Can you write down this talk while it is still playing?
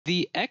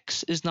The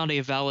X is not a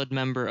valid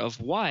member of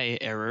Y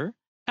error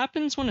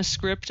happens when a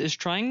script is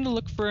trying to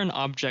look for an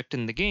object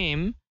in the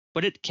game,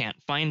 but it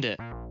can't find it.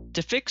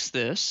 To fix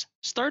this,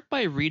 start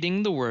by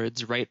reading the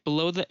words right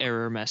below the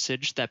error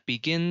message that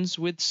begins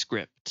with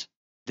script.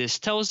 This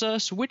tells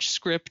us which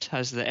script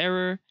has the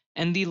error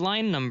and the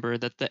line number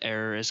that the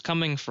error is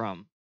coming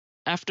from.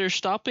 After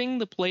stopping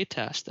the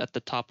playtest at the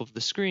top of the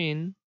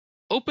screen,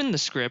 open the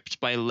script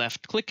by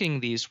left-clicking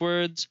these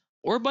words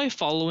or by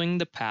following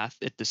the path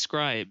it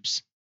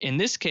describes. In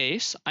this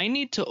case, I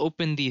need to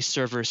open the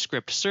server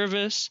script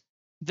service,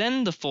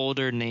 then the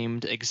folder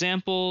named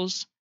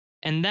examples,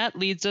 and that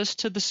leads us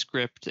to the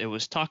script it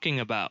was talking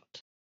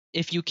about.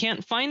 If you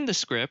can't find the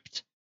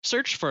script,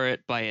 search for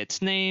it by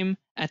its name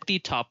at the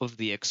top of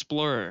the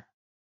Explorer.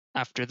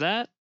 After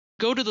that,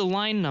 go to the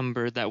line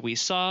number that we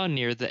saw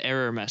near the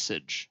error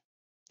message.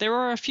 There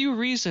are a few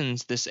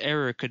reasons this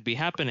error could be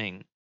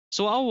happening,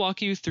 so I'll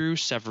walk you through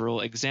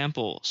several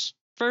examples.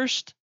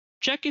 First,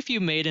 check if you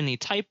made any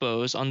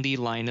typos on the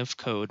line of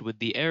code with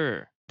the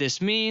error.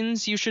 This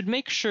means you should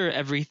make sure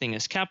everything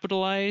is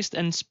capitalized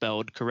and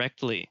spelled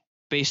correctly.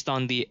 Based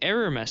on the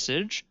error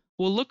message,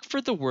 we'll look for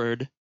the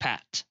word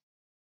pat.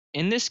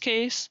 In this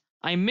case,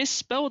 I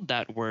misspelled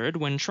that word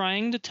when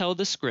trying to tell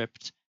the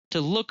script to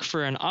look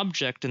for an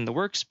object in the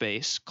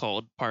workspace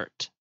called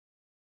part.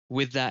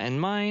 With that in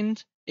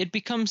mind, it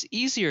becomes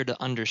easier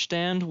to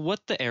understand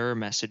what the error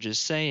message is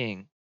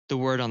saying. The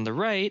word on the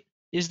right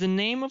is the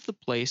name of the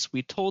place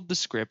we told the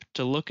script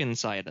to look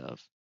inside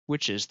of,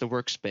 which is the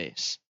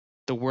workspace.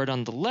 The word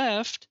on the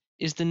left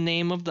is the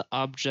name of the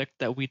object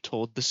that we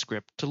told the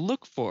script to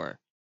look for,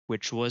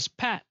 which was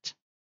pat.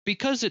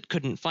 Because it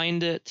couldn't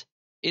find it,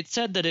 it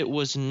said that it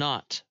was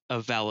not a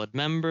valid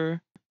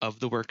member of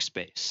the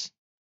workspace,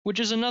 which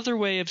is another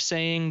way of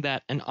saying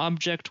that an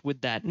object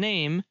with that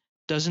name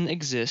doesn't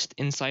exist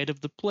inside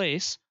of the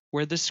place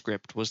where the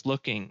script was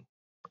looking.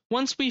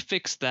 Once we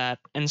fix that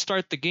and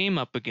start the game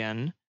up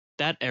again,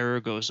 that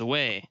error goes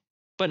away.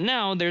 But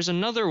now there's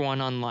another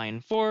one on line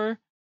 4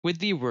 with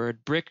the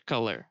word brick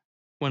color.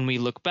 When we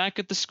look back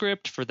at the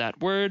script for that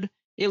word,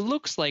 it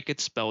looks like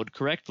it's spelled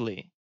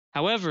correctly.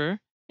 However,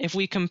 if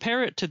we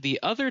compare it to the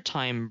other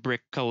time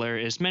brick color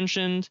is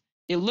mentioned,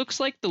 it looks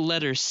like the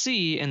letter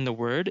C in the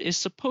word is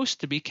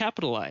supposed to be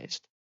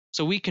capitalized.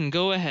 So we can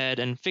go ahead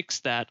and fix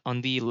that on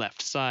the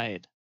left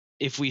side.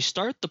 If we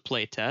start the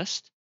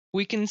playtest,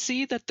 we can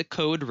see that the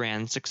code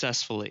ran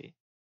successfully,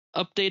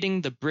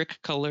 updating the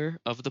brick color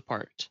of the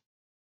part.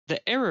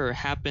 The error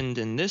happened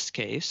in this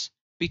case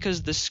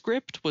because the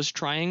script was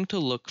trying to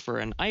look for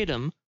an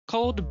item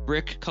called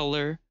brick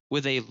color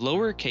with a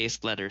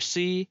lowercase letter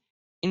c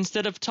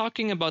instead of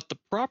talking about the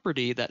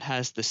property that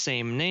has the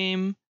same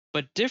name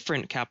but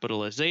different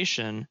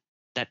capitalization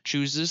that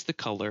chooses the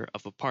color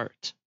of a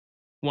part.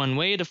 One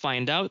way to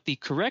find out the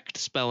correct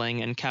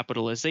spelling and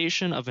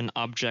capitalization of an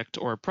object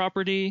or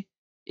property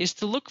is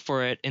to look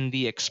for it in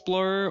the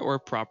Explorer or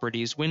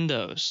Properties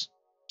windows.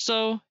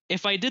 So,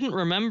 if I didn't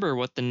remember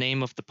what the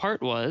name of the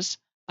part was,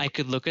 I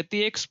could look at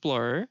the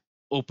Explorer,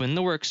 open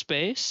the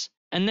workspace,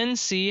 and then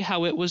see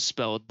how it was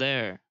spelled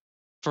there.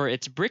 For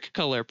its brick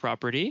color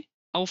property,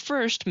 I'll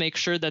first make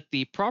sure that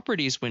the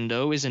Properties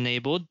window is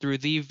enabled through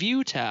the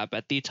View tab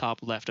at the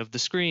top left of the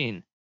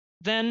screen.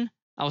 Then,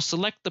 I'll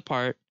select the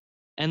part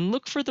and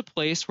look for the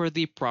place where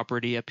the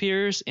property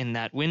appears in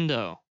that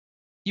window.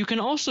 You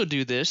can also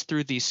do this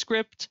through the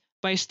script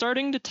by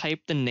starting to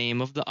type the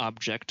name of the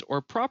object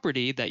or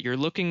property that you're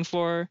looking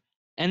for,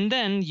 and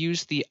then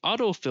use the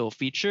autofill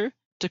feature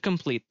to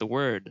complete the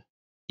word.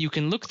 You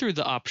can look through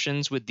the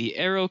options with the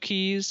arrow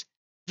keys,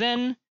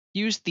 then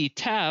use the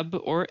Tab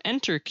or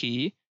Enter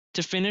key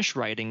to finish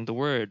writing the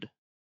word.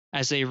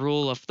 As a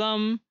rule of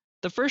thumb,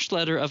 the first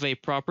letter of a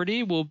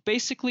property will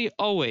basically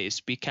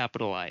always be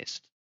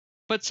capitalized.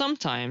 But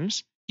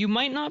sometimes, you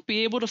might not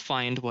be able to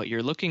find what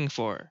you're looking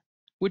for,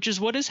 which is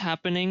what is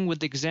happening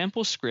with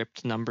example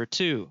script number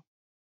 2.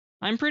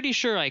 I'm pretty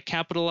sure I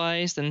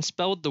capitalized and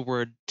spelled the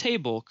word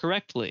table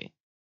correctly,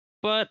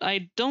 but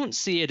I don't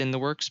see it in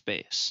the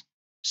workspace.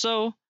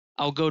 So,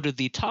 I'll go to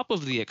the top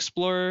of the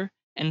Explorer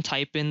and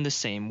type in the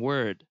same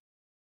word.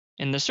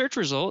 In the search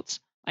results,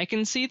 I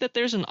can see that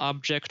there's an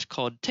object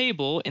called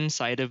table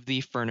inside of the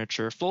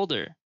furniture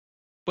folder.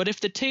 But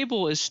if the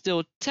table is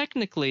still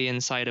technically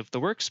inside of the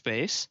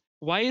workspace,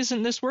 why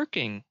isn't this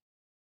working?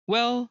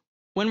 Well,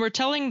 when we're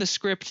telling the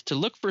script to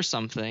look for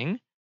something,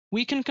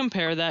 we can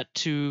compare that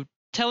to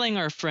telling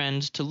our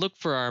friend to look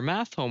for our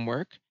math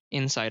homework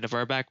inside of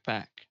our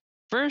backpack.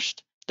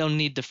 First, they'll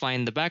need to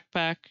find the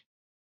backpack,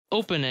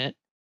 open it,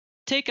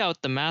 take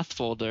out the math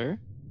folder,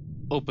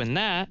 open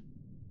that,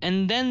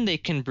 and then they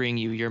can bring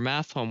you your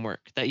math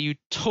homework that you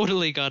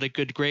totally got a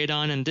good grade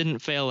on and didn't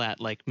fail at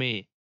like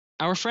me.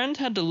 Our friend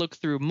had to look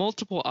through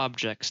multiple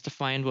objects to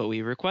find what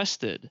we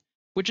requested,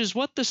 which is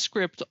what the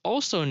script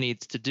also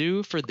needs to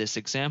do for this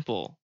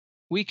example.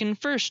 We can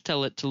first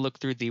tell it to look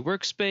through the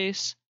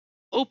workspace,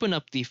 open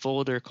up the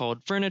folder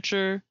called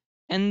Furniture,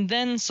 and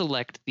then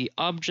select the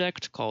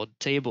object called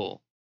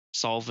Table,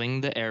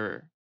 solving the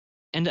error.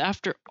 And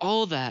after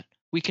all that,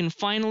 we can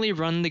finally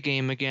run the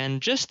game again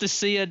just to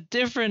see a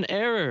different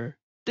error.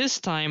 This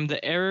time,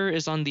 the error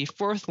is on the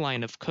fourth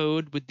line of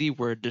code with the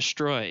word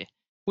destroy,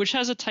 which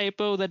has a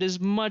typo that is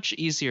much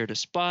easier to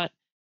spot,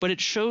 but it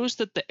shows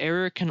that the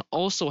error can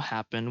also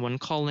happen when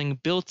calling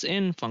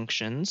built-in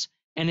functions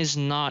and is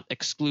not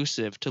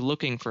exclusive to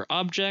looking for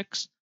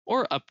objects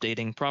or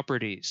updating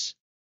properties.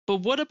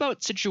 But what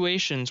about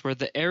situations where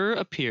the error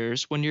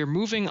appears when you're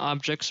moving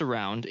objects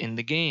around in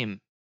the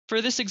game?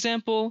 For this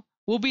example,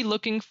 we'll be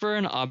looking for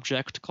an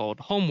object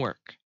called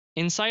homework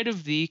inside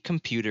of the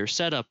computer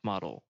setup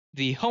model.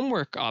 The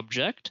homework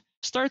object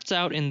starts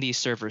out in the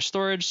server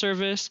storage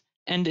service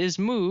and is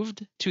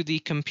moved to the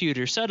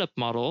computer setup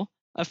model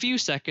a few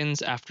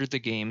seconds after the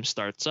game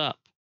starts up.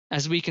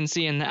 As we can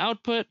see in the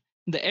output,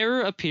 the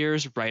error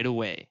appears right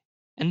away,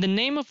 and the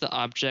name of the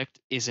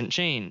object isn't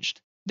changed.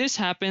 This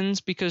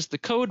happens because the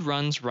code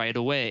runs right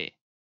away,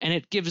 and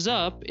it gives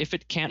up if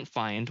it can't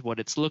find what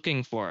it's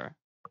looking for.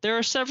 There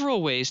are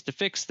several ways to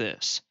fix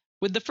this,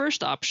 with the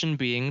first option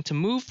being to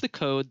move the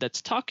code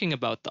that's talking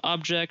about the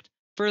object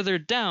further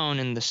down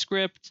in the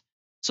script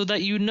so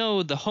that you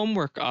know the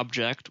homework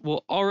object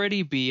will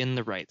already be in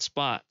the right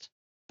spot.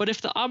 But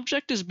if the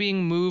object is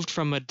being moved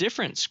from a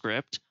different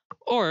script,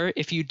 or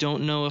if you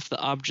don't know if the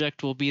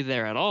object will be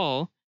there at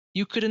all,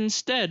 you could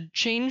instead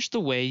change the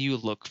way you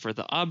look for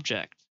the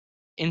object.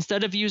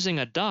 Instead of using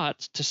a dot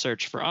to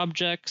search for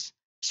objects,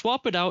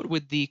 swap it out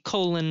with the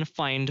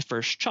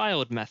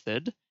 :findFirstChild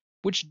method,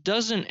 which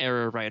doesn't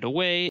error right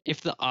away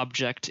if the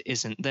object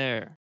isn't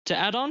there. To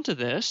add on to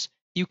this,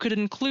 you could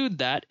include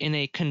that in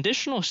a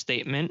conditional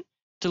statement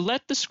to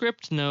let the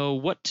script know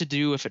what to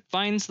do if it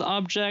finds the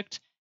object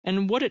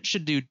and what it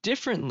should do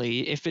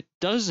differently if it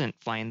doesn't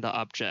find the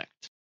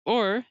object.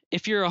 Or,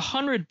 if you're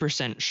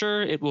 100%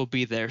 sure it will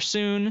be there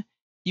soon,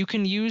 you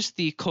can use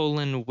the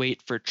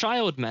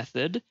 :WaitForChild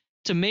method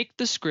to make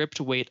the script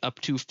wait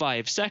up to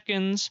 5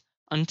 seconds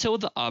until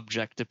the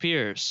object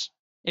appears.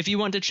 If you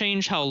want to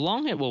change how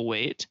long it will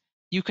wait,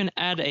 you can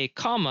add a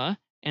comma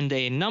and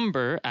a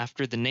number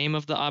after the name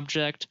of the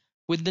object,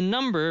 with the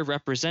number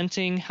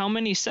representing how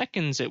many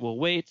seconds it will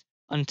wait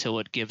until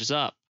it gives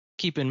up.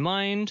 Keep in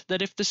mind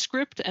that if the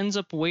script ends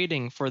up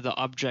waiting for the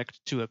object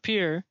to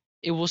appear,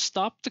 it will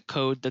stop the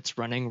code that's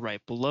running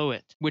right below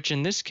it, which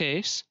in this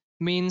case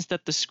means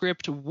that the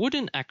script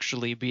wouldn't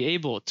actually be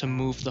able to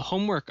move the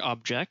homework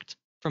object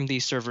from the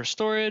server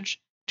storage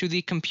to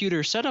the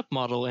computer setup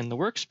model in the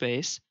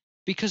workspace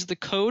because the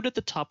code at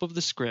the top of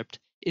the script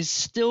is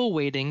still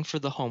waiting for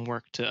the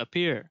homework to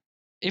appear.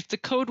 If the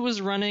code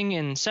was running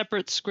in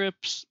separate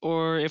scripts,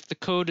 or if the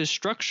code is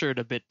structured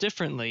a bit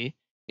differently,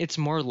 it's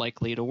more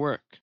likely to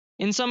work.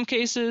 In some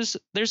cases,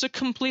 there's a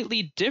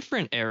completely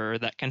different error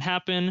that can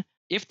happen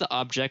if the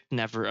object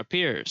never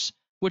appears,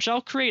 which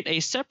I'll create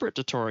a separate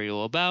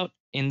tutorial about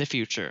in the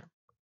future.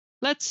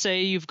 Let's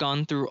say you've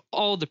gone through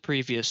all the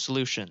previous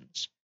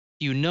solutions.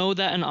 You know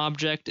that an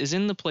object is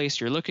in the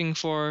place you're looking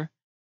for,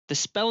 the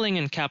spelling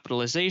and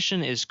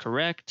capitalization is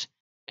correct,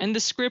 and the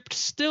script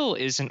still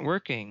isn't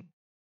working.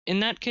 In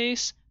that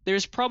case,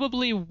 there's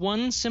probably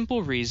one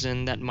simple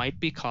reason that might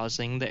be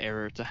causing the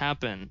error to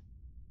happen.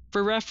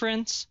 For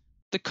reference,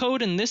 the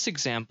code in this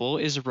example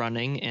is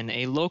running in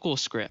a local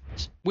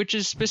script, which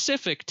is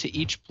specific to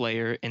each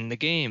player in the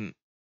game.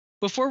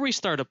 Before we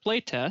start a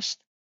playtest,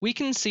 we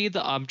can see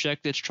the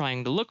object it's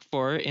trying to look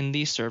for in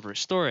the server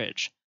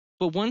storage,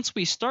 but once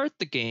we start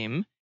the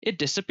game, it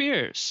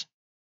disappears.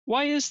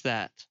 Why is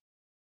that?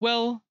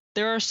 Well,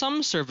 there are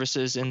some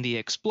services in the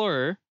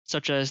Explorer,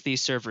 such as the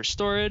server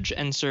storage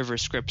and server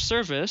script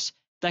service,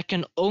 that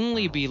can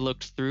only be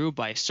looked through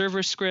by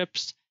server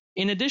scripts,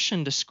 in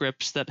addition to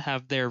scripts that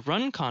have their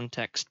run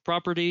context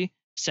property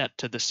set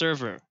to the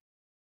server.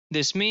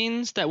 This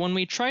means that when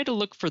we try to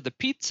look for the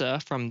pizza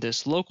from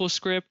this local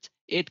script,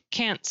 it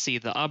can't see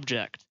the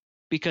object,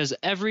 because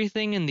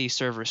everything in the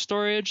server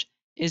storage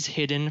is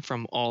hidden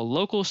from all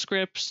local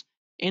scripts,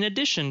 in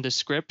addition to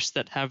scripts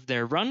that have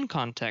their run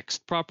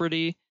context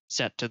property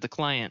set to the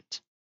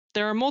client.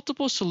 There are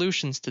multiple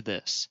solutions to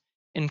this,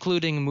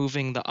 including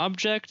moving the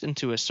object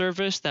into a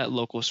service that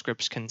local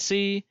scripts can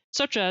see,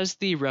 such as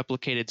the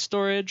replicated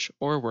storage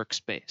or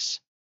workspace.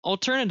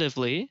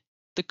 Alternatively,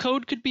 the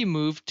code could be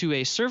moved to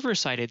a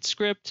server-sided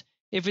script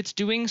if it's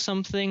doing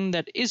something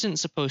that isn't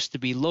supposed to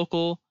be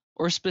local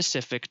or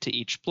specific to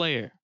each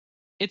player.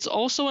 It's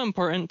also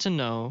important to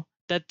know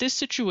that this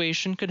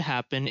situation could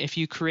happen if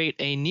you create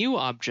a new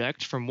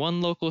object from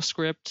one local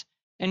script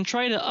and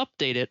try to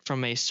update it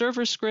from a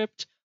server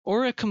script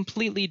or a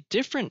completely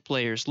different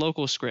player's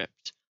local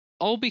script,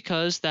 all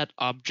because that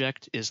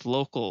object is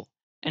local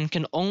and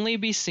can only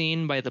be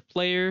seen by the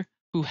player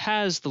who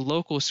has the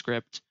local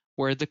script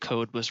where the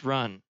code was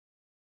run.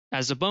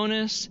 As a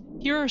bonus,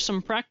 here are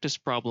some practice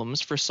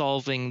problems for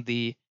solving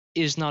the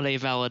 "is not a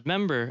valid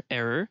member"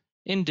 error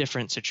in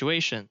different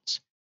situations.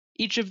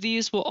 Each of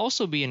these will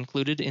also be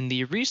included in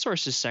the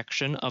resources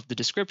section of the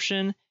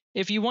description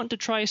if you want to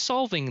try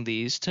solving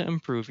these to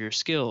improve your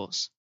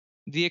skills.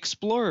 The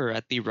Explorer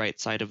at the right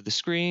side of the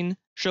screen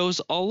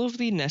shows all of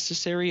the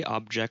necessary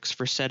objects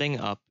for setting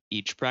up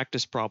each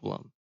practice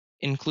problem,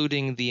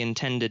 including the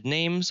intended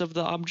names of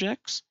the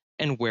objects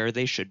and where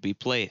they should be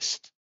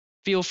placed.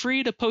 Feel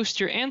free to post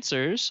your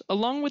answers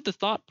along with the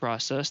thought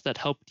process that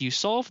helped you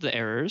solve the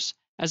errors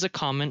as a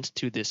comment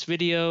to this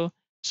video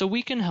so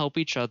we can help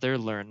each other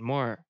learn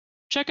more.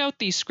 Check out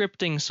the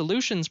Scripting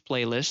Solutions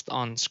playlist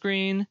on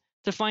screen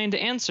to find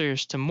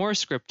answers to more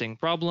scripting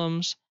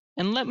problems,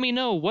 and let me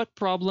know what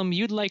problem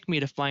you'd like me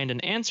to find an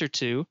answer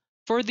to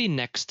for the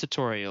next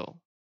tutorial.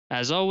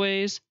 As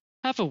always,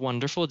 have a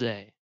wonderful day.